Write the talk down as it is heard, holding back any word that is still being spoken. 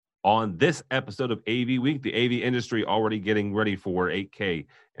On this episode of AV Week, the AV industry already getting ready for 8K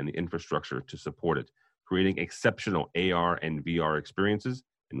and the infrastructure to support it, creating exceptional AR and VR experiences,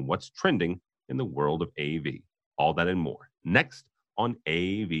 and what's trending in the world of AV. All that and more. Next on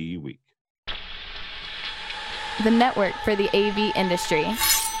AV Week. The network for the AV industry.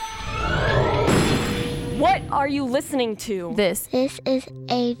 What are you listening to? This is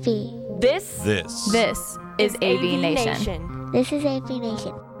AV. This is AV Nation. This is AV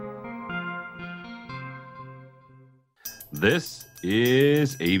Nation. This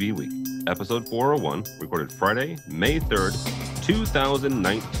is AV Week, episode 401, recorded Friday, May 3rd,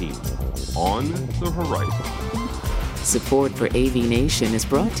 2019. On the horizon. Support for AV Nation is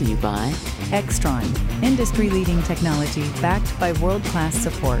brought to you by Extron, industry-leading technology backed by world-class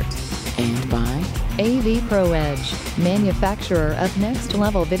support. And by AV Pro Edge, manufacturer of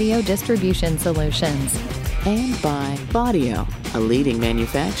next-level video distribution solutions. And by Audio, a leading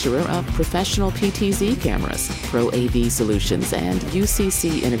manufacturer of professional PTZ cameras, Pro AV solutions, and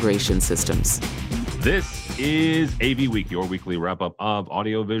UCC integration systems. This is AV Week, your weekly wrap-up of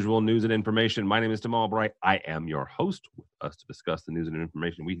audiovisual news and information. My name is Tim Albright. I am your host. With us to discuss the news and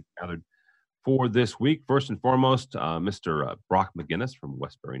information we gathered for this week. First and foremost, Mr. Brock McGinnis from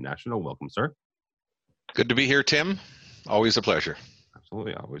Westbury National. Welcome, sir. Good to be here, Tim. Always a pleasure.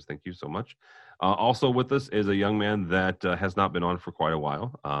 Absolutely. Always. Thank you so much. Also with us is a young man that has not been on for quite a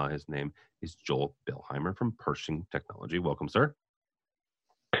while. His name is Joel Billheimer from Pershing Technology. Welcome, sir.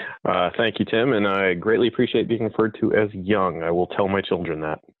 Thank you, Tim, and I greatly appreciate being referred to as young. I will tell my children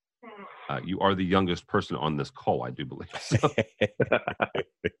that. You are the youngest person on this call, I do believe. So.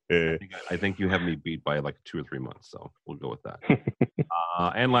 I think you have me beat by like 2 or 3 months, so we'll go with that.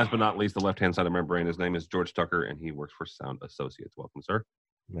 And last but not least, the left-hand side of my brain, his name is George Tucker, and he works for Sound Associates. Welcome, sir.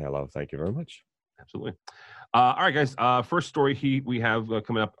 Hello. Thank you very much. Absolutely. All right, guys. First story we have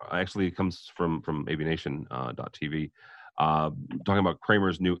coming up actually comes from avnation.tv. Talking about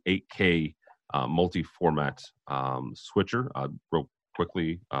Kramer's new 8K multi-format switcher. Real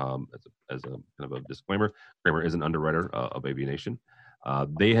quickly, as a kind of a disclaimer, Kramer is an underwriter of AV Nation.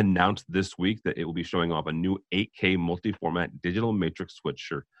 They announced this week that it will be showing off a new 8K multi-format digital matrix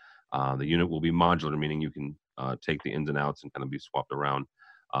switcher. The unit will be modular, meaning you can take the ins and outs and kind of be swapped around.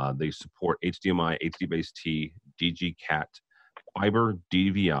 They support HDMI, HD-Base-T, DG-CAT, fiber,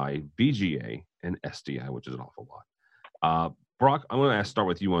 DVI, VGA, and SDI, which is an awful lot. Brock, I'm going to start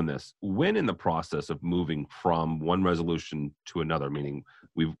with you on this. When in the process of moving from one resolution to another, meaning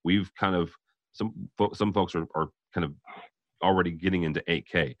we've kind of some folks are kind of already getting into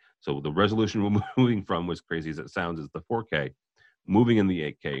 8K. So the resolution we're moving from, as crazy as it sounds, is the 4K. Moving in the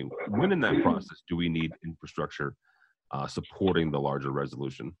 8K. When in that process do we need infrastructure supporting the larger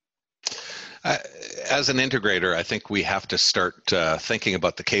resolution? As an integrator, I think we have to start thinking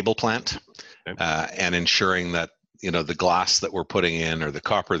about the cable plant and ensuring that the glass that we're putting in or the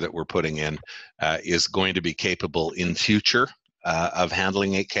copper that we're putting in is going to be capable in future of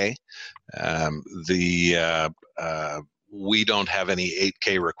handling 8K. We don't have any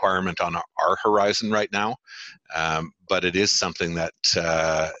 8K requirement on our horizon right now, but it is something that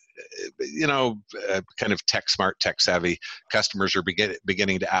kind of tech smart, tech savvy customers are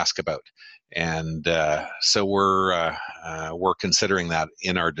beginning to ask about, and so we're considering that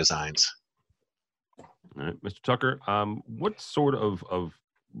in our designs. All right, Mr. Tucker, what sort of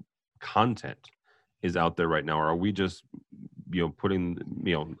content is out there right now? Or are we just, putting,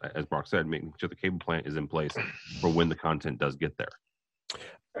 as Brock said, making sure the cable plant is in place for when the content does get there?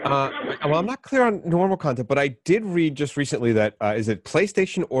 Well, I'm not clear on normal content, but I did read just recently that is it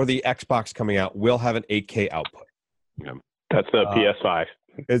PlayStation or the Xbox coming out will have an 8K output. Okay. That's the PS5.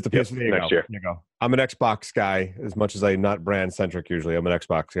 Is the PS5 next year? There you go. I'm an Xbox guy, as much as I'm not brand centric. Usually, I'm an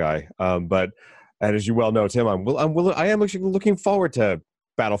Xbox guy. And as you well know, Tim, I am actually looking forward to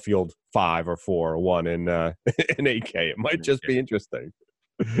Battlefield 5 or 4 or 1 in 8K. It might just be interesting.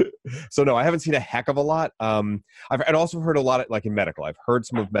 So no, I haven't seen a heck of a lot. I'd also heard a lot like in medical. I've heard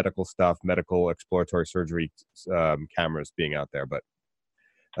some of medical stuff, medical exploratory surgery cameras being out there, but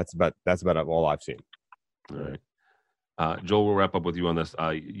that's about all I've seen. All right. Joel, we'll wrap up with you on this.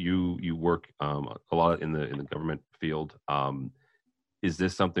 You work a lot in the government field. Is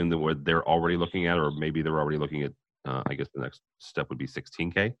this something that where they're already looking at, or maybe they're already looking at? I guess the next step would be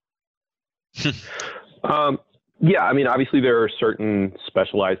 16K. Yeah, I mean, obviously there are certain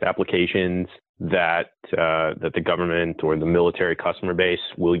specialized applications that the government or the military customer base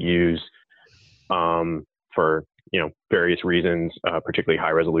will use for various reasons, particularly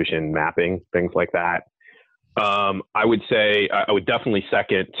high resolution mapping, things like that. I would say I would definitely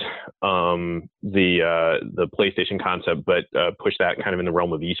second the PlayStation concept, but push that kind of in the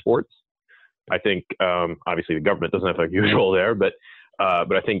realm of esports. I think obviously the government doesn't have a huge role there, but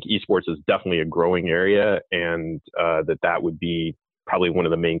I think esports is definitely a growing area, and that would be probably one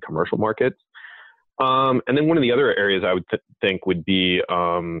of the main commercial markets. And then one of the other areas I would think would be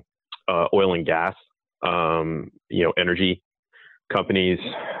oil and gas, energy companies.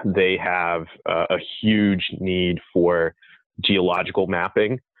 They have a huge need for geological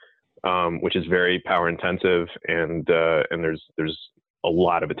mapping, which is very power intensive, and there's a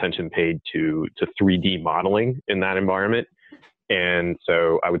lot of attention paid to 3D modeling in that environment. And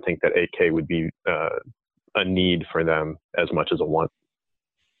so I would think that 8K would be a need for them as much as a want.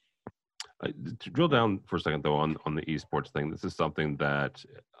 To drill down for a second, though, on the esports thing, this is something that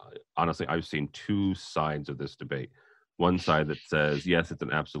honestly I've seen two sides of this debate. One side that says, yes, it's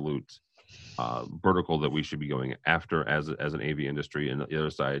an absolute vertical that we should be going after as an AV industry, and the other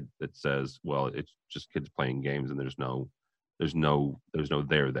side that says, well, it's just kids playing games, and there's no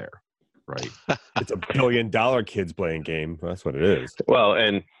there, right? It's $1 billion kids playing game. That's what it is. Well,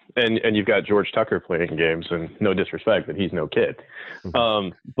 and you've got George Tucker playing games, and no disrespect, but he's no kid.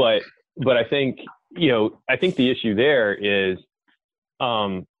 But I think the issue there is,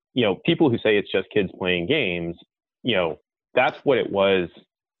 people who say it's just kids playing games, that's what it was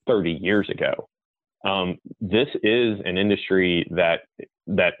 30 years ago. This is an industry that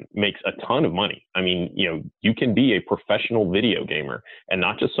makes a ton of money. I mean, you can be a professional video gamer, and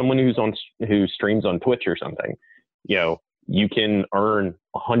not just someone who streams on Twitch or something. You can earn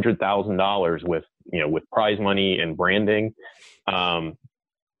 $100,000 with prize money and branding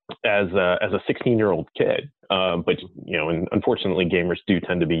as a 16-year-old kid. But and unfortunately, gamers do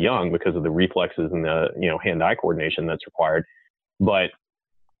tend to be young because of the reflexes and the hand-eye coordination that's required. But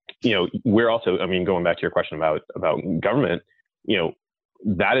we're also, going back to your question about government,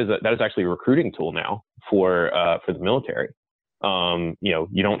 that is actually a recruiting tool now for the military.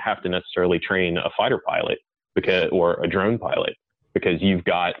 You don't have to necessarily train a fighter pilot or a drone pilot, because you've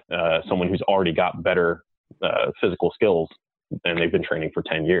got someone who's already got better physical skills, and they've been training for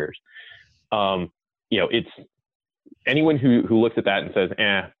 10 years. It's anyone who looks at that and says,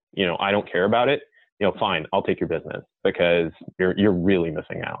 I don't care about it, fine, I'll take your business, because you're really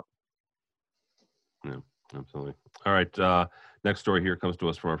missing out. Yeah, absolutely. All right. Next story here comes to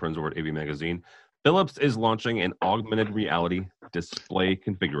us from our friends over at AV Magazine. Philips is launching an augmented reality display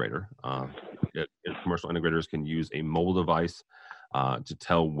configurator. Commercial integrators can use a mobile device to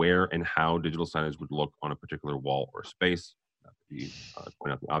tell where and how digital signage would look on a particular wall or space. Not to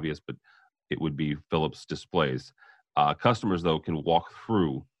point out the obvious, but it would be Philips displays. Customers, though, can walk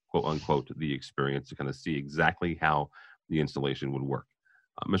through, quote unquote, the experience to kind of see exactly how the installation would work.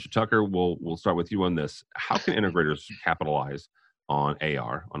 Mr. Tucker, we'll start with you on this. How can integrators capitalize on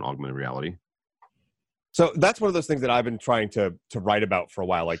AR, on augmented reality? So that's one of those things that I've been trying to write about for a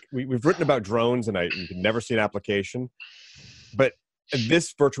while. Like we've written about drones, and you can never see an application, but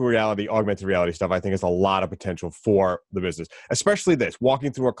this virtual reality, augmented reality stuff, I think has a lot of potential for the business, especially this,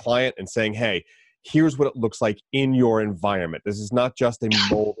 walking through a client and saying, hey, here's what it looks like in your environment. This is not just a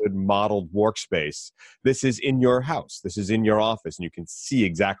modeled workspace. This is in your house. This is in your office, and you can see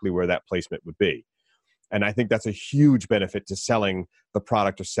exactly where that placement would be. And I think that's a huge benefit to selling the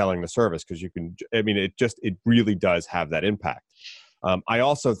product or selling the service, because it really does have that impact. I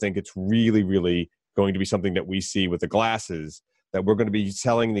also think it's really, really going to be something that we see with the glasses, that we're going to be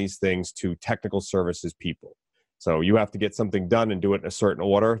selling these things to technical services people. So you have to get something done and do it in a certain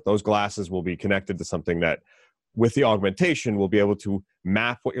order. Those glasses will be connected to something that, with the augmentation, will be able to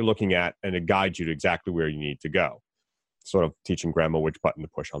map what you're looking at and to guide you to exactly where you need to go. Sort of teaching grandma which button to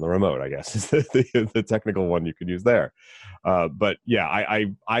push on the remote, I guess, is the technical one you could use there. But yeah,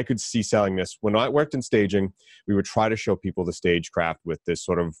 I could see selling this. When I worked in staging, we would try to show people the stagecraft with this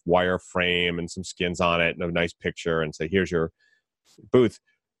sort of wire frame and some skins on it and a nice picture, and say, here's your booth.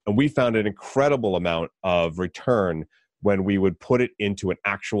 And we found an incredible amount of return when we would put it into an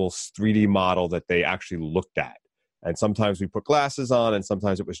actual 3D model that they actually looked at. And sometimes we put glasses on, and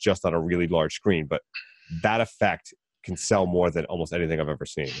sometimes it was just on a really large screen. But that effect can sell more than almost anything I've ever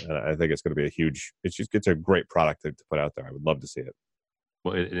seen. And I think it's going to be it's a great product to put out there. I would love to see it.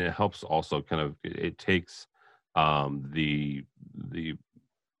 Well, it helps also it takes the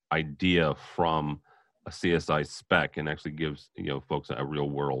idea from a CSI spec and actually gives folks a real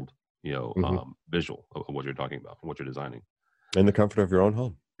world visual of what you're talking about and what you're designing in the comfort of your own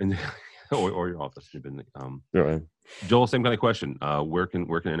home or your office. Right. Joel, same kind of question. Where can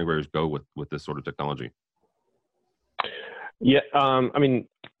integrators go with this sort of technology? Yeah,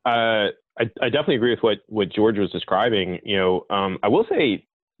 I I definitely agree with what George was describing. I will say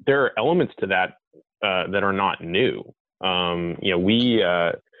there are elements to that that are not new. I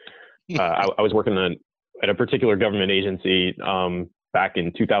was working at a particular government agency back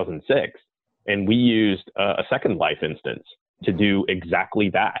in 2006, and we used a Second Life instance to do exactly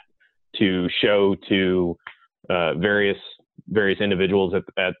that, to show to various individuals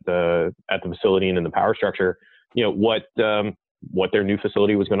at the facility and in the power structure, what their new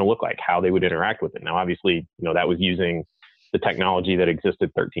facility was going to look like, how they would interact with it. Now, obviously, that was using the technology that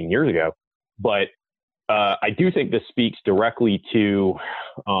existed 13 years ago, but I do think this speaks directly to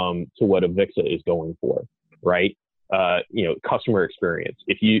what Avixa is going for, right? Customer experience.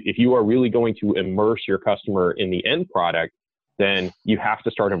 If you are really going to immerse your customer in the end product, then you have to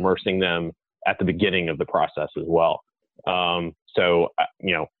start immersing them at the beginning of the process as well. I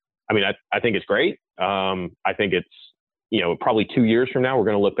think it's great. I think it's, probably 2 years from now, we're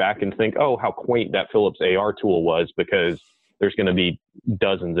going to look back and think, oh, how quaint that Philips AR tool was, because there's going to be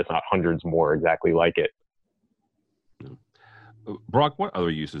dozens, if not hundreds more exactly like it. Brock, what other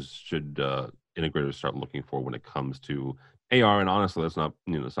uses should integrators start looking for when it comes to AR? And honestly, let's not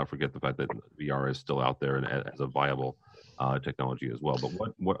forget the fact that VR is still out there and as a viable technology as well.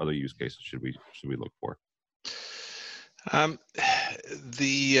 But what other use cases should we look for?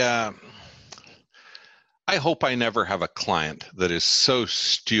 I hope I never have a client that is so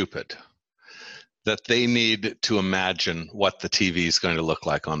stupid that they need to imagine what the TV is going to look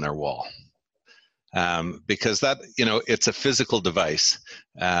like on their wall. Because that, it's a physical device.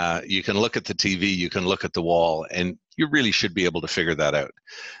 You can look at the TV, you can look at the wall, and you really should be able to figure that out.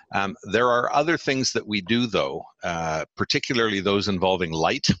 There are other things that we do, though, particularly those involving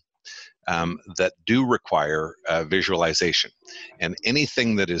light, that do require visualization. And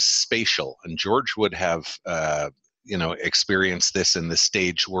anything that is spatial, and George would have experienced this in the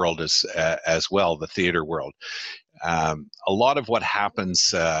stage world as well, the theater world. A lot of what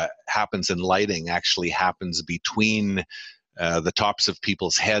happens in lighting actually happens between the tops of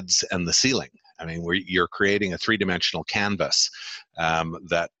people's heads and the ceiling. I mean, you're creating a three-dimensional canvas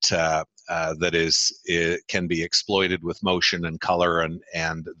that can be exploited with motion and color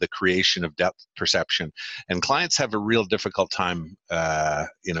and the creation of depth perception. And clients have a real difficult time,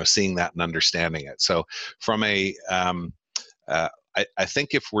 seeing that and understanding it. So, from I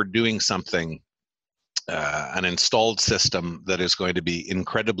think if we're doing something, an installed system that is going to be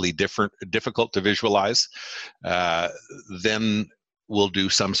incredibly difficult to visualize, then we'll do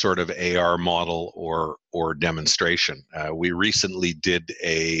some sort of AR model or demonstration. We recently did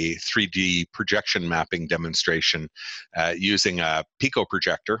a 3D projection mapping demonstration using a Pico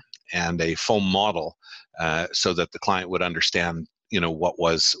projector and a foam model, so that the client would understand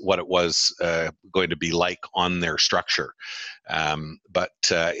what it was going to be like on their structure. But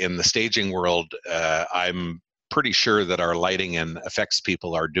in the staging world, I'm pretty sure that our lighting and effects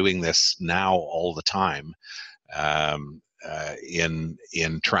people are doing this now all the time,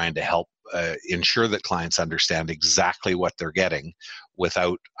 in trying to help ensure that clients understand exactly what they're getting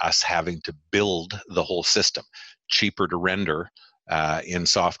without us having to build the whole system. Cheaper to render in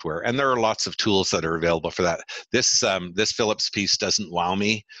software, and there are lots of tools that are available for that. This Philips piece doesn't wow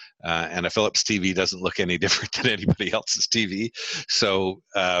me, and a Philips TV doesn't look any different than anybody else's TV. So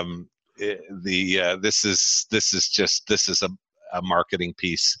this is a marketing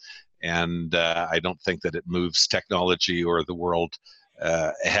piece, and I don't think that it moves technology or the world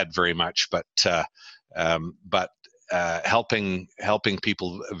ahead very much. But helping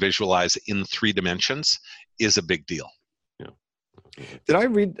people visualize in 3 dimensions is a big deal. Did I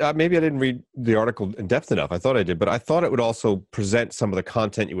read, maybe I didn't read the article in depth enough. I thought I did, but I thought it would also present some of the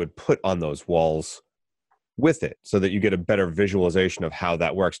content you would put on those walls with it, so that you get a better visualization of how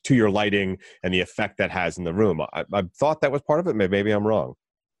that works to your lighting and the effect that has in the room. I thought that was part of it. Maybe I'm wrong.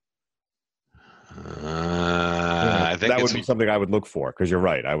 I think that would be something I would look for, because you're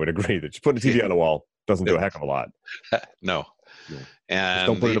right. I would agree that just putting a TV on the wall doesn't do a heck of a lot. No. Yeah. And just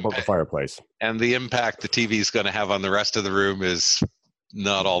don't put it above the fireplace. And the impact the TV is going to have on the rest of the room is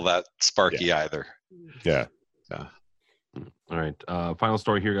not all that sparky either. Yeah. All right. Final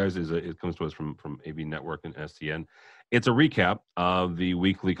story here, guys, is it comes to us from AV Network and SCN. It's a recap of the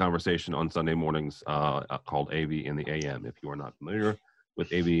weekly conversation on Sunday mornings called AV in the AM. If you are not familiar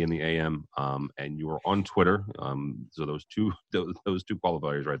with AV in the AM, and you are on Twitter, so those two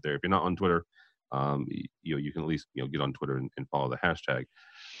qualifiers right there. If you're not on Twitter, you can at least get on Twitter and follow the hashtag.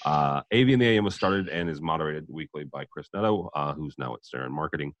 AV in the AM was started and is moderated weekly by Chris Netto, who's now at Stern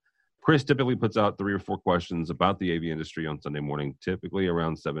Marketing. Chris typically puts out 3 or 4 questions about the AV industry on Sunday morning, typically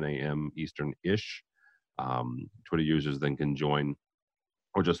around 7 a.m. Eastern-ish. Twitter users then can join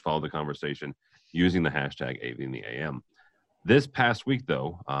or just follow the conversation using the hashtag AV in the AM. This past week,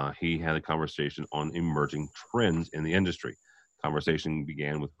 though, he had a conversation on emerging trends in the industry. Conversation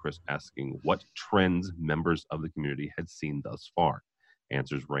began with Chris asking what trends members of the community had seen thus far.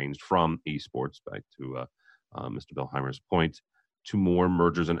 Answers ranged from esports, back to Mr. Bellheimer's point, to more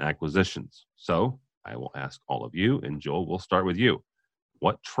mergers and acquisitions. So I will ask all of you, and Joel, we'll start with you.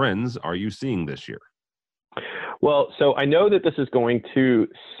 What trends are you seeing this year? Well, so I know that this is going to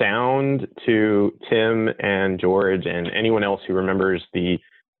sound to Tim and George and anyone else who remembers the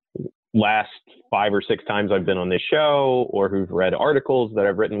last 5 or 6 times I've been on this show or who've read articles that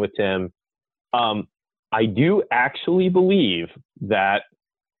I've written with Tim. I do actually believe that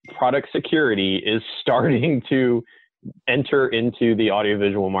product security is starting to enter into the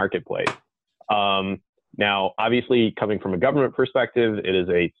audiovisual marketplace. Now, obviously, coming from a government perspective, it is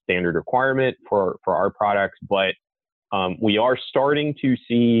a standard requirement for our products, but we are starting to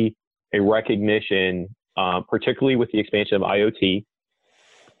see a recognition, particularly with the expansion of IoT,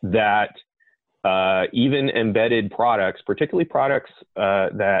 that even embedded products, particularly products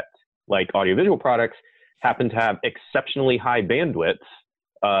that, like audiovisual products, happen to have exceptionally high bandwidths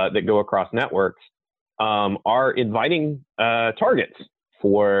that go across networks, are inviting targets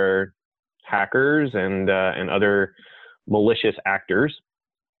for hackers and other malicious actors.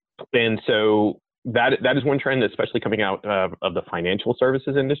 And so that is one trend that's especially coming out of the financial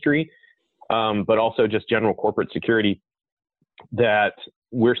services industry, but also just general corporate security, that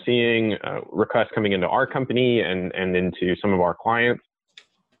we're seeing requests coming into our company and into some of our clients,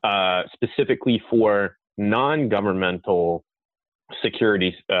 specifically for non-governmental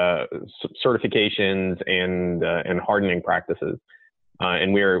security certifications and hardening practices.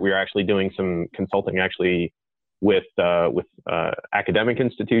 And we're actually doing some consulting with academic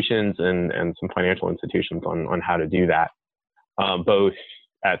institutions and some financial institutions on how to do that, both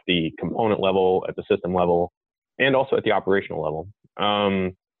at the component level, at the system level, and also at the operational level.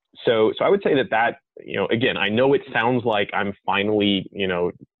 So I would say that, again, I know it sounds like I'm finally,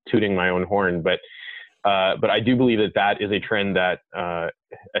 tooting my own horn, but I do believe that is a trend that,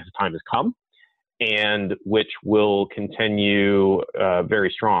 as time has come, and which will continue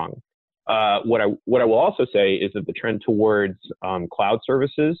very strong. What I will also say is that the trend towards cloud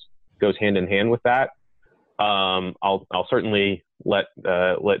services goes hand in hand with that. I'll certainly let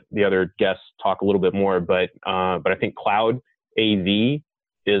the other guests talk a little bit more, but I think cloud AV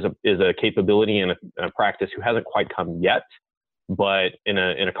is a capability and a practice who hasn't quite come yet, but in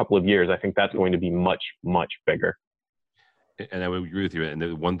a couple of years, I think that's going to be much, much bigger. And I would agree with you. And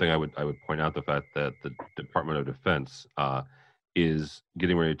the one thing I would point out, the fact that the Department of Defense is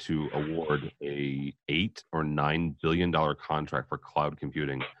getting ready to award a $8 or $9 billion contract for cloud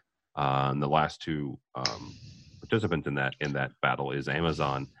computing. And the last 2 participants in that battle is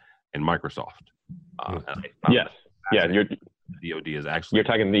Amazon and Microsoft. Yes, yeah. DoD is actually, you're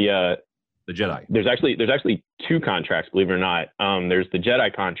talking the JEDI. There's actually 2 contracts, believe it or not. There's the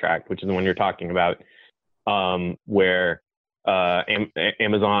JEDI contract, which is the one you're talking about, where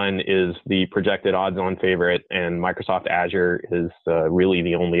Amazon is the projected odds-on favorite, and Microsoft Azure is really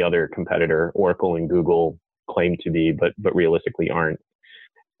the only other competitor. Oracle and Google claim to be, but realistically aren't.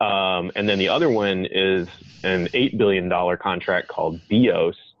 And then the other one is an $8 billion contract called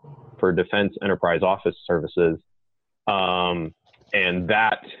DEOS for Defense Enterprise Office Services. And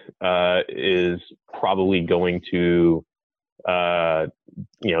that is probably going to,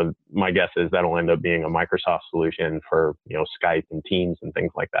 my guess is that'll end up being a Microsoft solution for, Skype and Teams and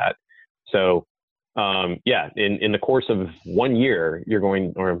things like that. So, in the course of 1 year, you're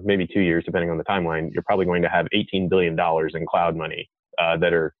going, or maybe 2 years, depending on the timeline, you're probably going to have $18 billion in cloud money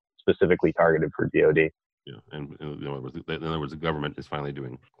that are specifically targeted for DoD. Yeah, and in other words, the government is finally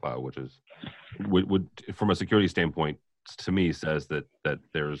doing cloud, which is would from a security standpoint, to me, says that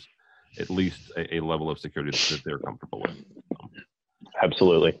there's at least a level of security that they're comfortable with.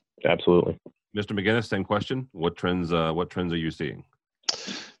 Absolutely. Mr. McGinnis, same question. What trends are you seeing?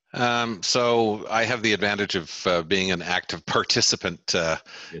 So I have the advantage of being an active participant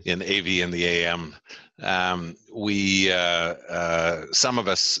in AV and the AM. We, some of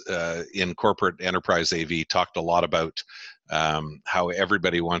us in corporate enterprise AV talked a lot about how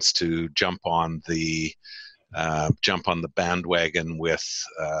everybody wants to jump on the bandwagon with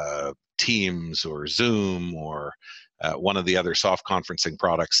Teams or Zoom or one of the other soft conferencing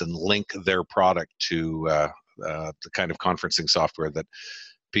products and link their product to the kind of conferencing software that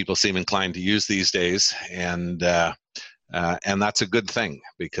people seem inclined to use these days, and that's a good thing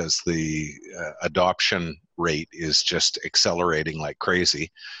because the adoption rate is just accelerating like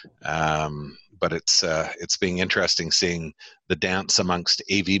crazy. but it's being interesting seeing the dance amongst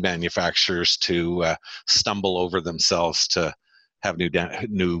AV manufacturers to stumble over themselves to have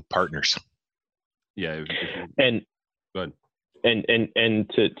new partners. Yeah, and good. And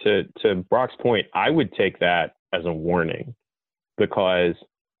to Brock's point, I would take that as a warning, because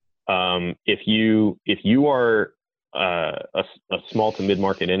if you are a small to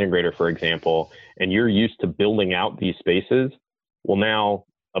mid-market integrator, for example, and you're used to building out these spaces, well, now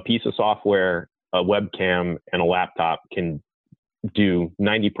a piece of software, a webcam, and a laptop can do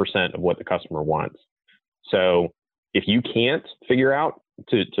 90% of what the customer wants. So if you can't figure out,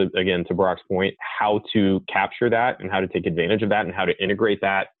 to Brock's point, how to capture that and how to take advantage of that and how to integrate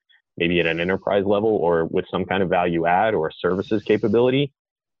that maybe at an enterprise level or with some kind of value add or services capability,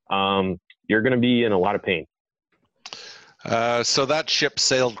 you're going to be in a lot of pain. So that ship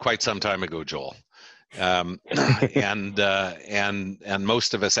sailed quite some time ago, Joel. And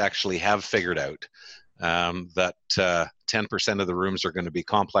most of us actually have figured out that 10% of the rooms are going to be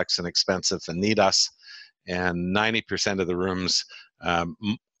complex and expensive and need us, and 90% of the rooms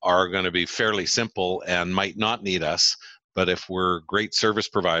are going to be fairly simple and might not need us. But if we're great service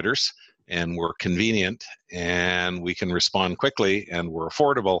providers and we're convenient and we can respond quickly and we're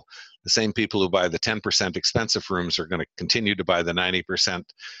affordable, the same people who buy the 10% expensive rooms are going to continue to buy the 90%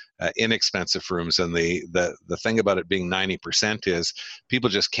 inexpensive rooms. And the thing about it being 90% is people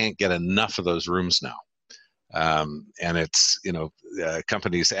just can't get enough of those rooms now. And it's,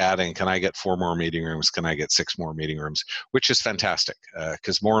 companies adding, can I get 4 more meeting rooms? Can I get 6 more meeting rooms? Which is fantastic,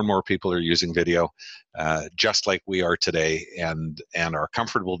 because more and more people are using video, just like we are today, and are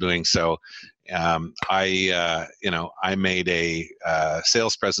comfortable doing so. I made a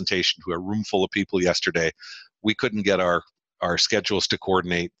sales presentation to a room full of people yesterday. We couldn't get our schedules to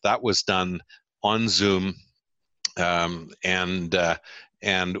coordinate. That was done on Zoom, and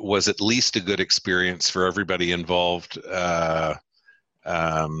was at least a good experience for everybody involved,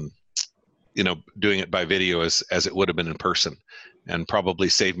 doing it by video as it would have been in person, and probably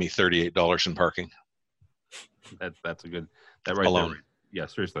saved me $38 in parking. That's a good, that right alone. There, yeah,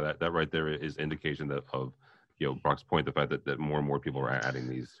 seriously, that right there is indication of Brock's point, the fact that more and more people are adding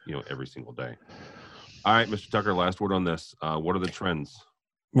these, every single day. All right, Mr. Tucker, last word on this. What are the trends?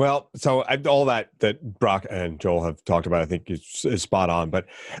 Well, so all that Brock and Joel have talked about, I think is spot on. But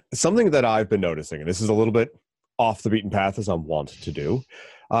something that I've been noticing, and this is a little bit off the beaten path as I'm wont to do,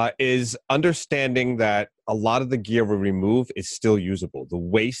 is understanding that a lot of the gear we remove is still usable. The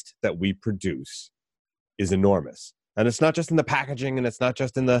waste that we produce is enormous. And it's not just in the packaging, and it's not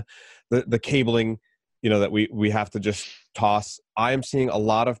just in the cabling, that we have to just toss. I am seeing a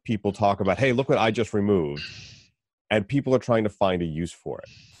lot of people talk about, hey, look what I just removed. And people are trying to find a use for it.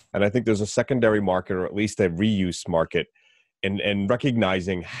 And I think there's a secondary market, or at least a reuse market, and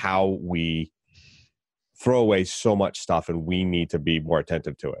recognizing how we throw away so much stuff, and we need to be more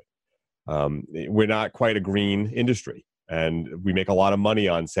attentive to it. We're not quite a green industry, and we make a lot of money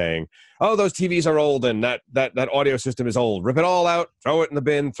on saying, oh, those TVs are old, and that audio system is old. Rip it all out, throw it in the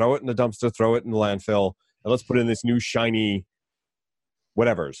bin, throw it in the dumpster, throw it in the landfill, and let's put in this new shiny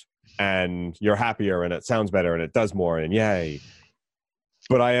whatevers. And you're happier, and it sounds better, and it does more, and yay.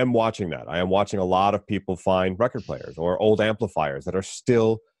 But I am watching that. I am watching a lot of people find record players or old amplifiers that are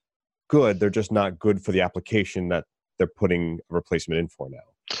still good. They're just not good for the application that they're putting a replacement in for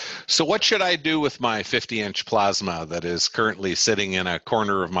now. So what should I do with my 50-inch plasma that is currently sitting in a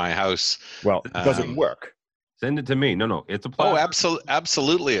corner of my house? Well, it doesn't work. Send it to me. No, it's a plasma. Oh,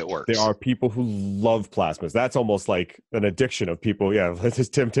 absolutely it works. There are people who love plasmas. That's almost like an addiction of people. Yeah,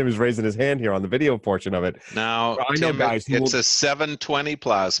 Tim is raising his hand here on the video portion of it. Now, I know, Tim, guys, it's a 720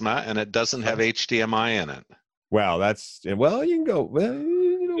 plasma, and it doesn't have HDMI in it. Well, you can go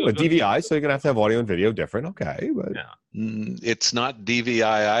a DVI, so you're gonna have to have audio and video different. Okay, but yeah. It's not DVI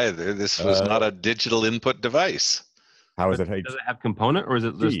either. This was not a digital input device. How is it? Does it have component, or is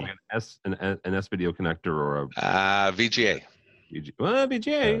it just like an S video connector, or a VGA?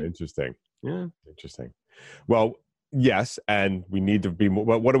 VGA. Interesting. Yeah, interesting. Well, yes, and we need to be more.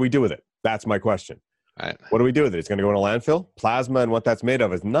 What do we do with it? That's my question. Right. What do we do with it? It's going to go in a landfill. Plasma and what that's made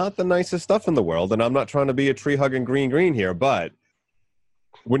of is not the nicest stuff in the world, and I'm not trying to be a tree hugging green here, but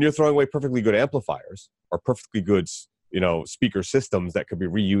when you're throwing away perfectly good amplifiers or perfectly good, speaker systems that could be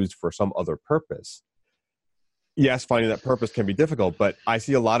reused for some other purpose. Yes, finding that purpose can be difficult, but I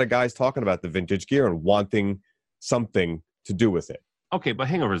see a lot of guys talking about the vintage gear and wanting something to do with it. Okay, but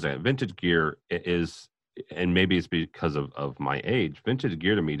hang on for a second. Vintage gear is, and maybe it's because of my age, vintage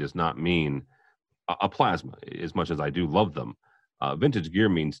gear to me does not mean a plasma, as much as I do love them. Vintage gear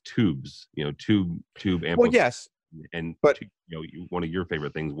means tubes, tube amplifiers. Well, yes, and But one of your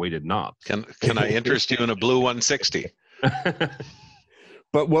favorite things, weighted knobs. Can I interest you in a blue 160?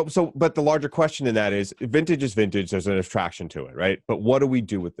 But the larger question in that is vintage. There's an attraction to it, right? But what do we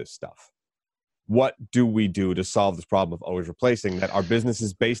do with this stuff? What do we do to solve this problem of always replacing? That our business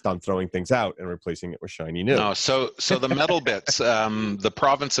is based on throwing things out and replacing it with shiny new. No, so the metal bits, the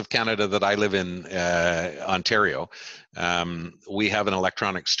province of Canada that I live in, Ontario, we have an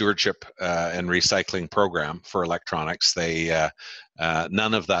electronic stewardship and recycling program for electronics. They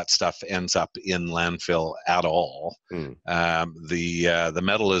none of that stuff ends up in landfill at all. The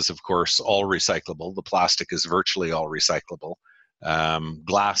metal is, of course, all recyclable. The plastic is virtually all recyclable.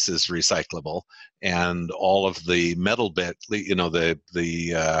 Glass is recyclable, and all of the metal bit,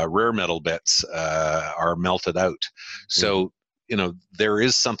 the rare metal bits are melted out. So there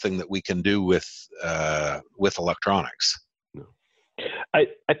is something that we can do with electronics. I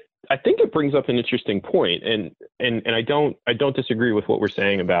think it brings up an interesting point, and I don't disagree with what we're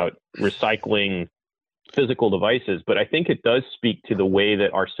saying about recycling physical devices, but I think it does speak to the way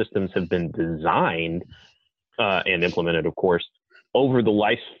that our systems have been designed and implemented, of course, over the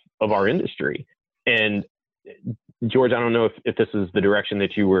life of our industry. And George, I don't know if this is the direction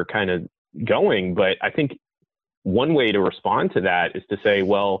that you were kind of going, but I think one way to respond to that is to say,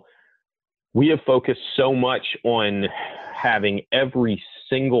 well, we have focused so much on having every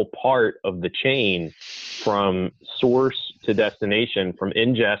single part of the chain from source to destination, from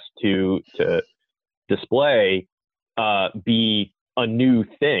ingest to display, be a new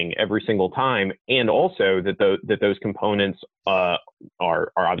thing every single time, and also that those components are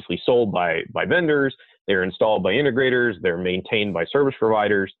obviously sold by vendors, they're installed by integrators, they're maintained by service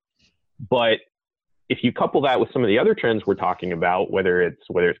providers. But if you couple that with some of the other trends we're talking about, whether it's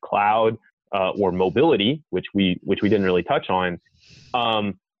cloud or mobility, which we didn't really touch on,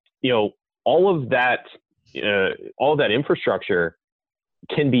 all of that infrastructure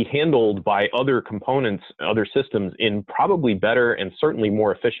can be handled by other components, other systems in probably better and certainly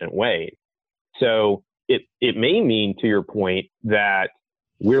more efficient ways. So it may mean, to your point, that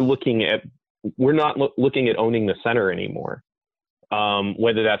we're not looking at owning the center anymore.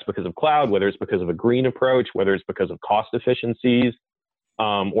 Whether that's because of cloud, whether it's because of a green approach, whether it's because of cost efficiencies,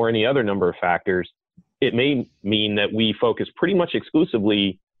 or any other number of factors, it may mean that we focus pretty much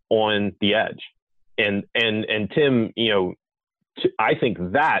exclusively on the edge. And Tim, I think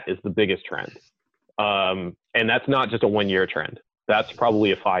that is the biggest trend. And that's not just a 1-year trend. That's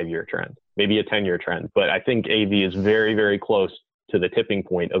probably a 5-year trend, maybe a 10-year trend. But I think AV is very, very close to the tipping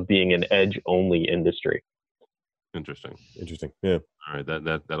point of being an edge-only industry. Interesting. Yeah. All right.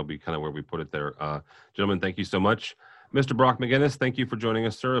 That'll be kind of where we put it there. Gentlemen, thank you so much. Mr. Brock McGinnis, thank you for joining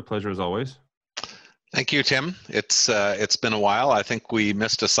us, sir. A pleasure as always. Thank you, Tim. It's been a while. I think we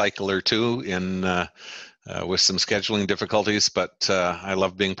missed a cycle or two with some scheduling difficulties, but I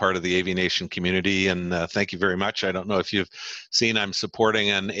love being part of the AV Nation community, and thank you very much. I don't know if you've seen, I'm supporting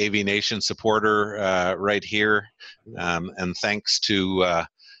an AV Nation supporter right here, and thanks to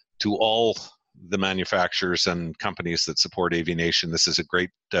all the manufacturers and companies that support AV Nation. This is a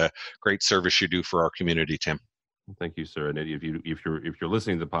great service you do for our community, Tim. Thank you, sir. And if you're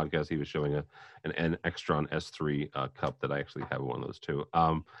listening to the podcast, he was showing an Extron S3 cup that I actually have one of those too.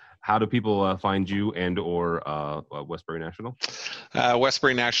 How do people find you and or Westbury National?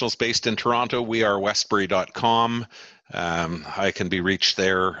 Westbury National is based in Toronto. We are westbury.com. I can be reached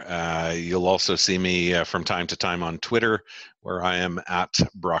there. You'll also see me from time to time on Twitter, where I am at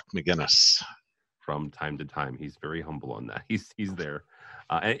Brock McGinnis. From time to time, he's very humble on that. He's there.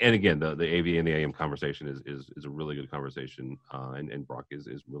 And again, the AV and the AM conversation is a really good conversation. And Brock is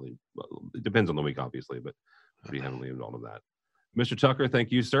really, well, it depends on the week, obviously, but pretty heavily involved in that. Mr. Tucker,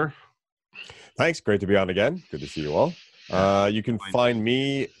 thank you, sir. Thanks. Great to be on again. Good to see you all. You can find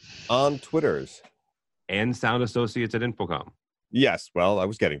me on Twitters. And Sound Associates at Infocom. Yes, well, I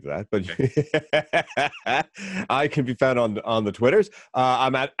was getting to that, but I can be found on the Twitters.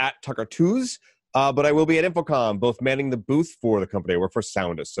 I'm at Tucker2s. But I will be at Infocom, both manning the booth for the company I work for,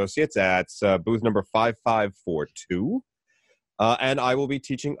 Sound Associates, at booth number 5542. And I will be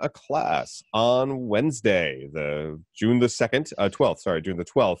teaching a class on Wednesday, June the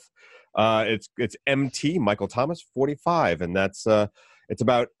 12th. It's MT, Michael Thomas, 45, and that's it's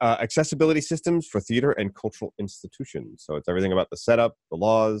about accessibility systems for theater and cultural institutions. So it's everything about the setup, the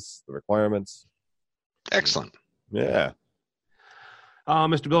laws, the requirements. Excellent. Yeah.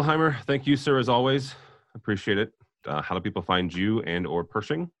 Mr. Billheimer, thank you, sir, as always. Appreciate it. How do people find you and or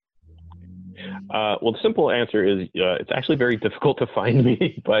Pershing? Well, the simple answer is it's actually very difficult to find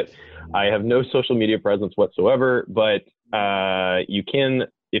me, but I have no social media presence whatsoever. But you can,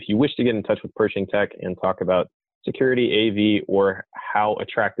 if you wish to get in touch with Pershing Tech and talk about security, AV, or how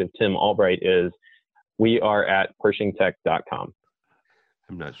attractive Tim Albright is, we are at pershingtech.com.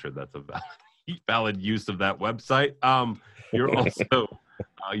 I'm not sure that's a valid use of that website.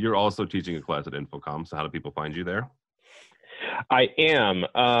 You're also teaching a class at Infocom. So how do people find you there? I am.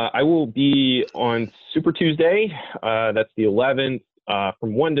 I will be on Super Tuesday. That's the 11th,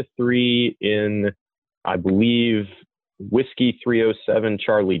 from 1 to 3 in, I believe, Whiskey 307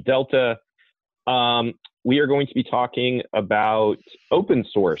 Charlie Delta. We are going to be talking about open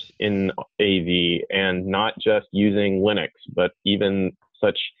source in AV and not just using Linux, but even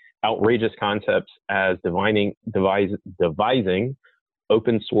such outrageous concepts as devising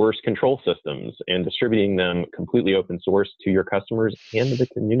open source control systems and distributing them completely open source to your customers and the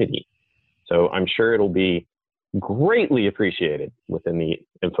community. So I'm sure it'll be greatly appreciated within the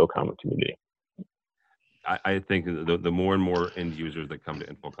Infocom community. I think the more and more end users that come to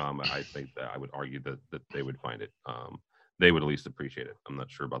Infocom, I think that I would argue that they would find it. They would at least appreciate it. I'm not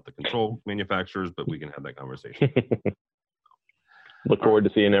sure about the control manufacturers, but we can have that conversation. Look forward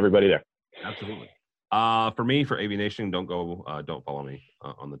to seeing everybody there. Absolutely. For me, for AV Nation, don't follow me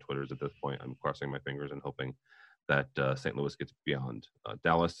on the Twitters at this point. I'm crossing my fingers and hoping that St. Louis gets beyond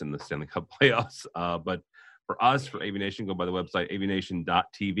Dallas in the Stanley Cup playoffs. But for us, for AV Nation, go by the website,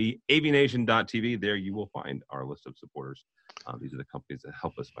 avnation.tv. avnation.tv, there you will find our list of supporters. These are the companies that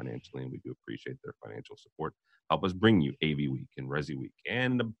help us financially, and we do appreciate their financial support. Help us bring you AVWeek and ResiWeek.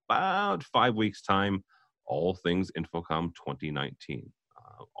 And in about 5 weeks' time, all things Infocom 2019.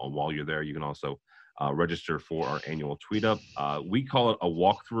 While you're there, you can also register for our annual tweet up. We call it a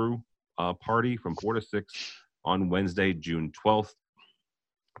walkthrough party from 4 to 6 on Wednesday, June 12th.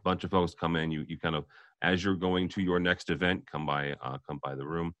 A bunch of folks come in. You kind of, as you're going to your next event, come by the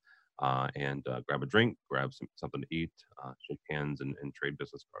room and grab a drink, grab something to eat, shake hands, and trade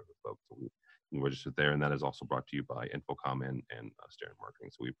business cards with folks. So we can register there, and that is also brought to you by Infocom and Stern Marketing.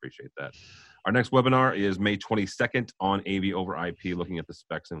 So we appreciate that. Our next webinar is May 22nd on AV over IP, looking at the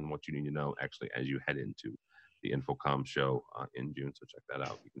specs and what you need to know actually as you head into the Infocom show in June. So check that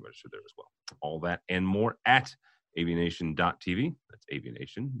out. You can register there as well. All that and more at avnation.tv. That's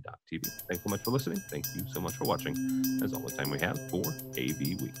avnation.tv. Thanks so much for listening. Thank you so much for watching. That's all the time we have for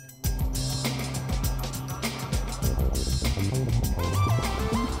AV Week.